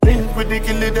with the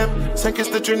killing them. Thank you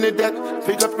to Trinidad,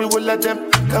 pick up the whole of them.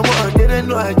 Come on, they don't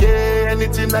know I get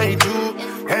anything I do.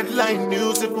 Headline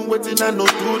news, even waiting I no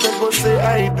do, they go say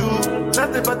I do.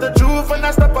 Nothing but the truth when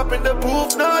I step up in the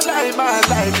booth. No lie, my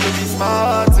life will be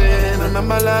smarting.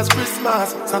 Remember last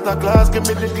Christmas, Santa Claus gave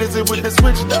me the glizzy with the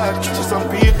switch dog. So some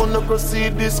people no go see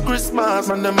this Christmas.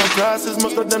 Man, them my classes,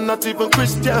 most of them not even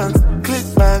Christians. Click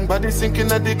bang, body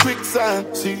sinking at the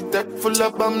quicksand. See that full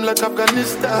of bomb like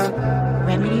Afghanistan.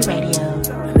 Remedy Radio.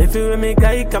 And if you make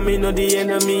guy come, me know the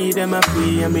enemy, them a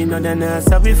free, and me know they're not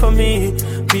sorry for me.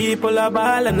 People are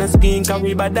ball and a skin, cause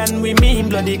we bad than we mean.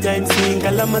 Bloody kind sing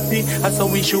calamity. That's how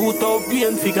we shoot out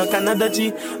pain, figure Canada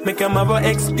G. Make them have a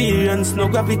experience, no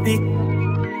gravity.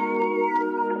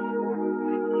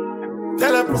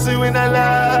 Tell a pussy when I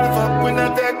laugh up, when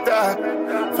I take that.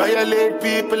 Violate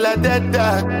people are dead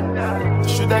dog.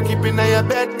 Should I keep in your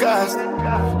bed cast?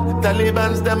 The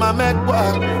Talibans them a make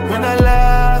walk. When I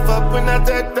laugh up, when I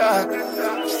take that.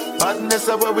 Badness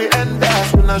is where we end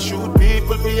up. When I shoot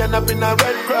people, we end up in a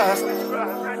red cross.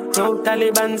 No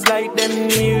Talibans like them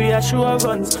need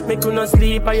reassurance. Make you no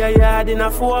sleep at your yard in a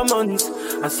 4 months.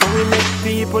 And so we make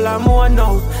people a more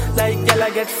now. Like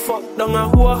y'all get fucked down a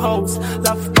whole house.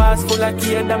 Laugh pass full of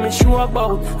care that me sure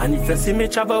about. And if you see me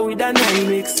travel with a 9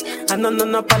 mix, and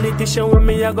no politician with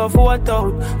me I go vote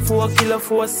out. 4 kilo,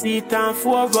 4 seat and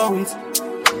 4 rounds.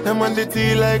 Them on the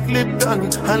tea like Lipton.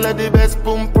 And like the best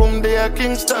pum pum they are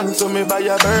Kingston. So me buy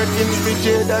a Birkin for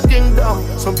Jada Kingdom.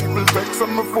 Some people vex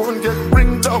on my phone get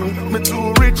ring down. Me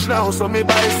too rich now so me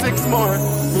buy 6 more.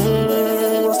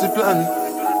 What's the plan?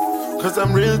 Cause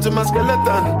I'm real to my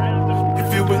skeleton.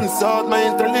 If you insult my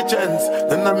intelligence,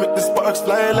 then I make the sparks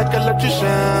fly like electrician.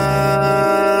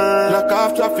 Lock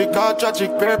off traffic, all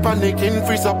tragic, pair panicking.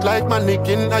 Freeze up like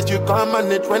mannequin as you come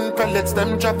on it when pellets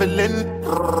them traveling.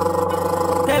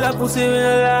 Tell a pussy we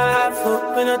no laugh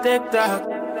up, we no take talk.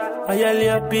 All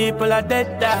your people are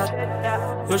dead dog.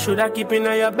 You shoulda keep in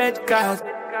your bed cause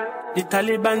the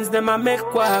Talibans them a make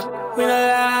quack. We no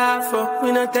laugh up,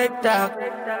 we no take talk.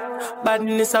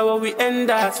 Badness is how we end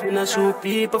up. We no shoot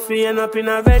people for end up in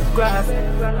a red grass.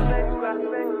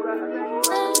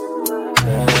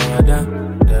 Da da da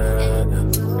da da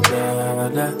da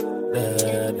da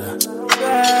da.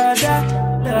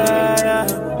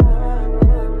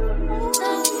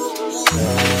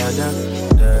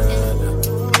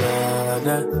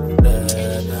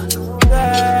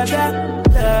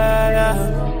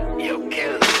 Yo,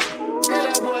 kill. Tell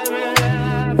a boy me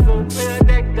laugh up, me a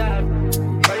deck dog.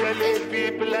 Violate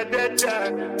people are dead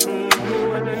dog.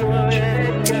 Wanna know how you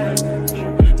dead dog.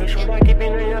 You shoulda keep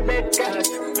in your bed cause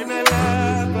me no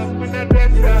laugh up, me no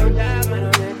dead dog. Yeah, me no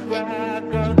dead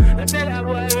dog. Tell a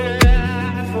boy me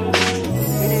laugh up,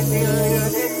 anything on your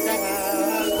dead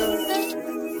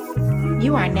dog.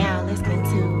 You are now listening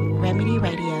to Remedy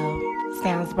Radio.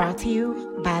 Sounds brought to you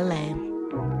by Lamb.